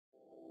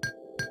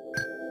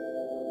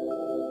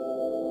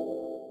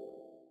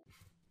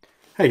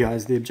Hey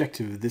guys, the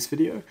objective of this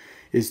video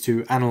is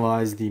to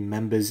analyze the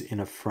members in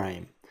a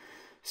frame.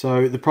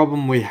 So the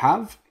problem we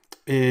have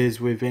is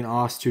we've been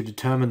asked to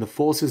determine the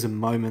forces and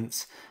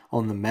moments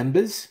on the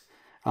members,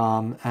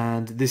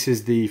 and this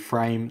is the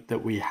frame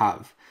that we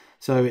have.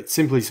 So it's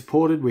simply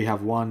supported. We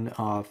have one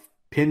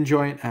pin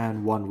joint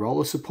and one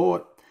roller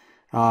support.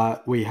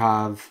 We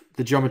have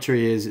the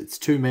geometry is it's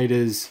 2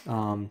 meters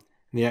in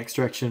the x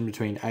direction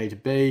between A to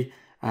B,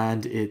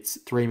 and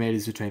it's 3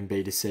 meters between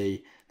B to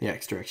C, the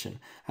x direction.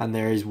 And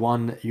there is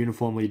one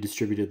uniformly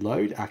distributed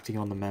load acting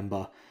on the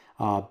member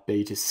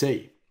B to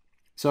C.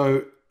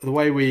 So the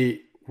way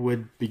we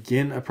would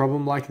begin a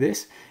problem like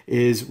this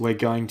is we're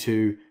going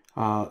to,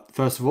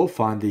 first of all,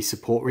 find the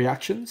support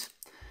reactions.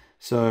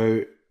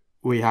 So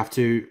we're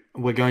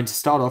going to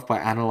start off by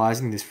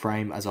analyzing this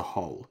frame as a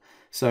whole.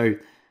 So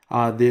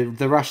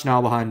the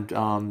rationale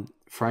behind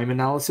frame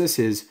analysis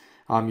is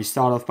you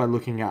start off by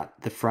looking at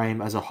the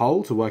frame as a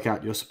whole to work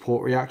out your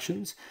support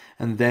reactions.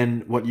 And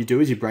then what you do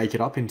is you break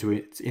it up into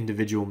its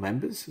individual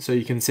members. So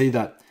you can see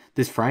that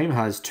this frame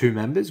has 2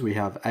 members. We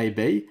have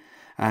AB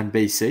and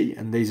BC,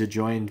 and these are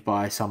joined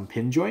by some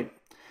pin joint.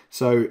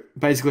 So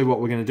basically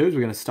what we're going to do is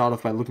we're going to start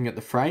off by looking at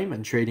the frame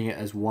and treating it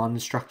as one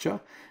structure.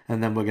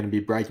 And then we're going to be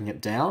breaking it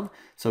down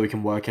so we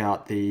can work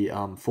out the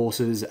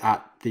forces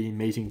at the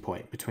meeting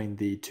point between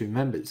the 2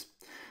 members.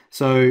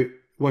 So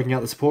working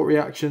out the support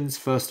reactions,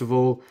 first of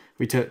all,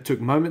 we took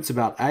moments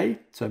about A.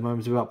 So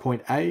moments about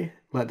point A,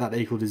 let that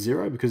equal to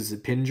 0 because it's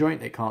a pin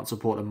joint. It can't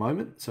support a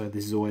moment. So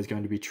this is always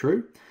going to be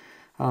true.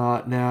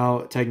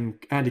 Now taking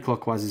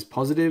anti-clockwise is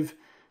positive.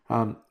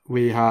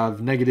 We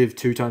have negative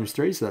 2 times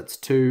 3. So that's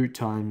 2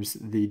 times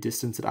the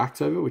distance it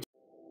acts over, which